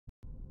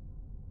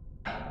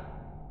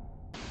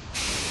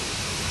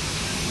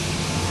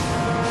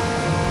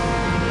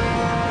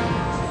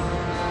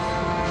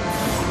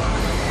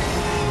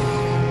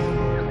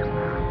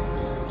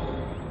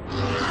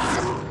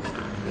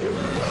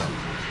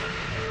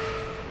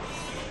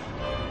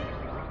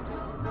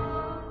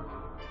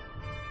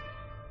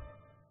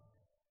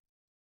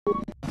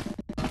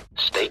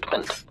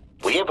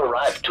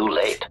arrived too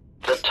late.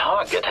 The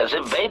target has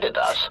evaded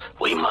us.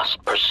 We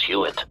must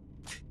pursue it.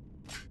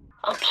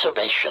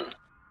 Observation.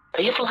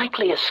 They have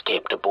likely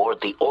escaped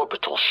aboard the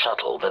orbital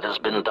shuttle that has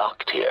been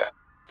docked here.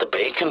 The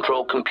Bay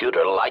Control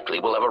computer likely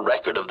will have a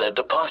record of their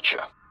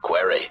departure.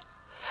 Query.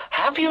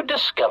 Have you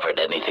discovered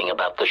anything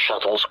about the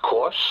shuttle's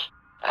course?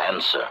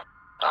 Answer.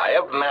 I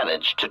have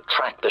managed to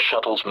track the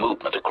shuttle's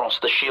movement across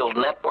the shield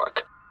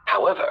network.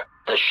 However,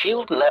 the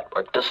shield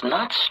network does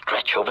not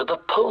stretch over the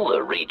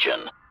polar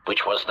region,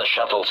 which was the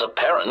shuttle's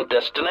apparent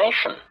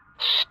destination.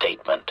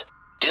 Statement.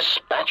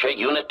 Dispatch a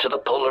unit to the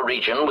polar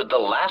region with the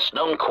last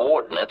known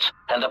coordinates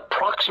and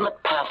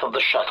approximate path of the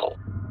shuttle.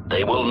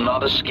 They will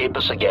not escape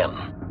us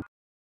again.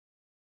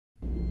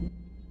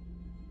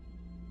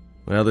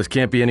 Well, this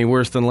can't be any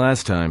worse than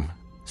last time.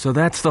 So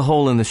that's the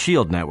hole in the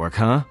shield network,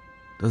 huh?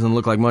 Doesn't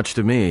look like much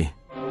to me.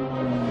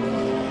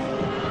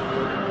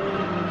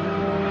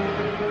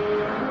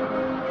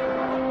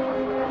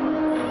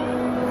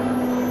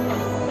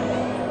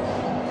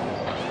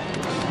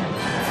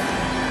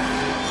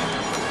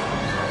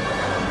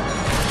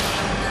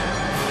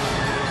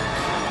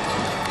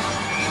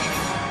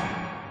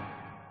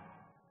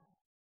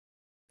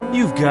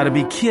 You've got to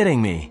be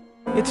kidding me.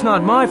 It's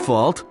not my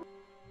fault.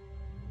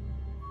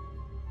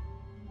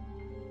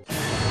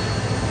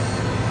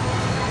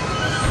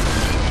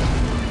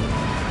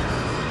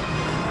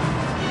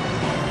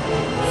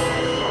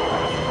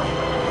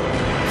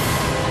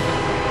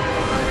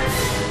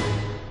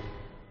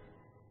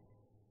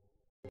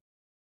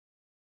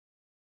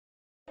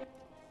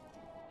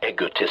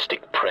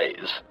 Egotistic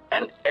praise.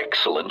 An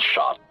excellent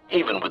shot,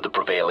 even with the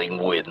prevailing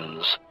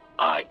winds.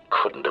 I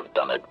couldn't have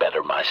done it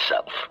better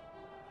myself.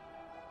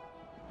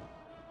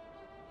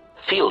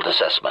 Field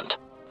assessment.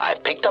 I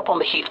picked up on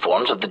the heat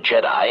forms of the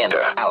Jedi and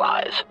their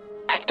allies.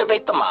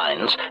 Activate the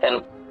mines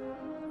and...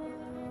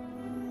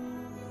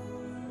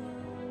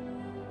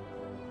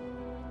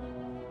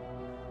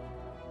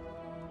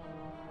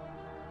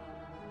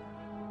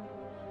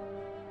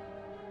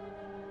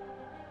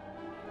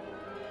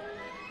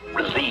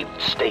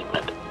 Relieved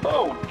statement.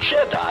 Oh,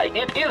 Jedi,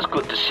 it is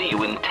good to see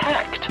you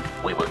intact.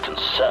 We were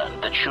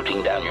concerned that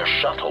shooting down your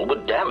shuttle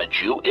would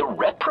damage you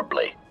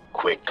irreparably.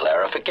 Quick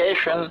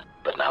clarification.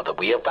 But now that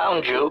we have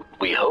found you,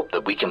 we hope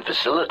that we can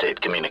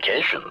facilitate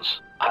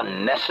communications.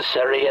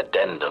 Unnecessary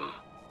addendum.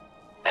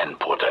 And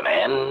put an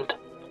end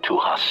to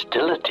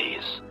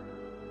hostilities.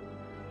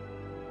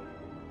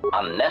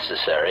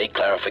 Unnecessary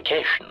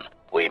clarification.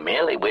 We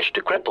merely wish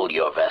to cripple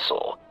your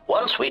vessel.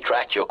 Once we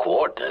tracked your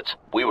coordinates,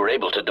 we were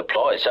able to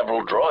deploy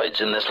several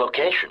droids in this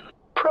location.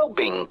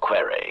 Probing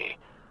query.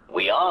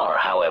 We are,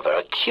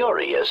 however,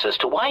 curious as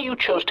to why you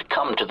chose to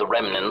come to the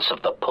remnants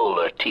of the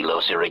polar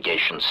Telos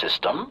irrigation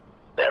system.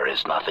 There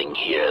is nothing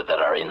here that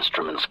our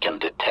instruments can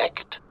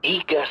detect.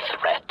 Eager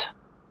threat.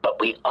 But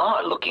we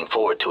are looking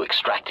forward to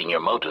extracting your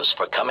motives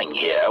for coming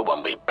here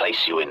when we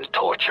place you in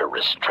torture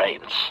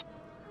restraints.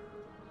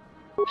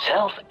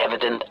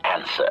 Self-evident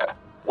answer.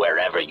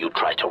 Wherever you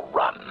try to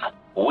run,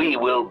 we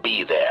will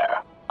be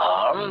there,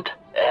 armed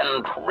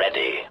and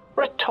ready.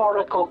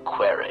 Rhetorical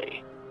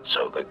query.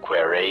 So the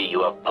query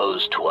you have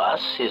posed to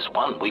us is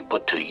one we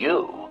put to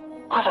you.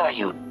 What are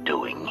you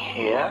doing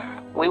here,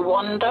 we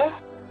wonder?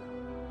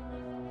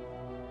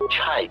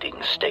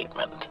 Chiding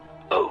statement.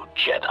 Oh,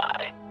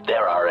 Jedi,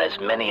 there are as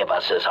many of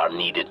us as are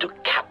needed to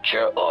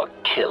capture or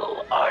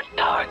kill our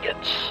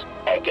targets.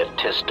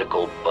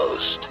 Egotistical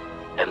boast.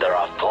 And there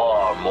are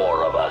far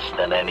more of us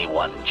than any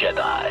one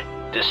Jedi.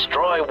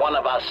 Destroy one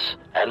of us,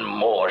 and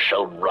more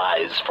shall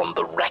rise from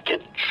the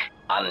wreckage.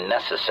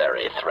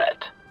 Unnecessary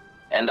threat.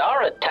 And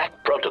our attack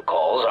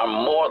protocols are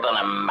more than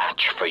a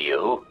match for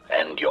you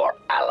and your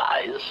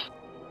allies.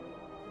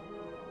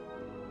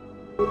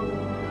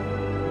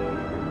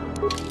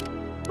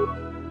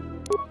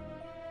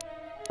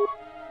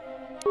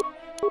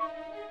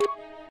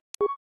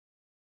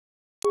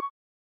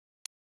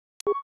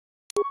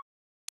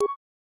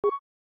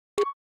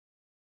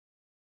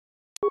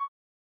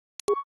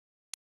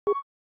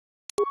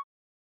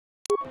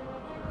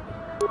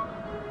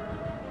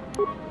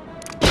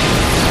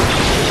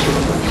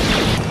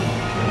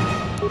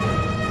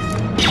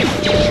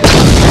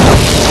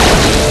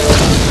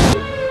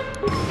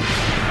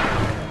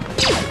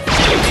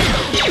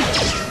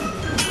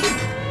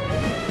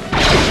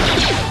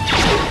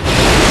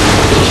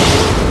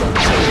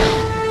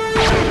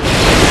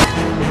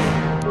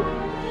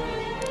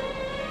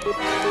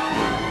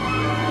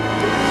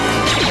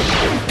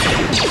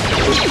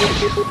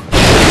 You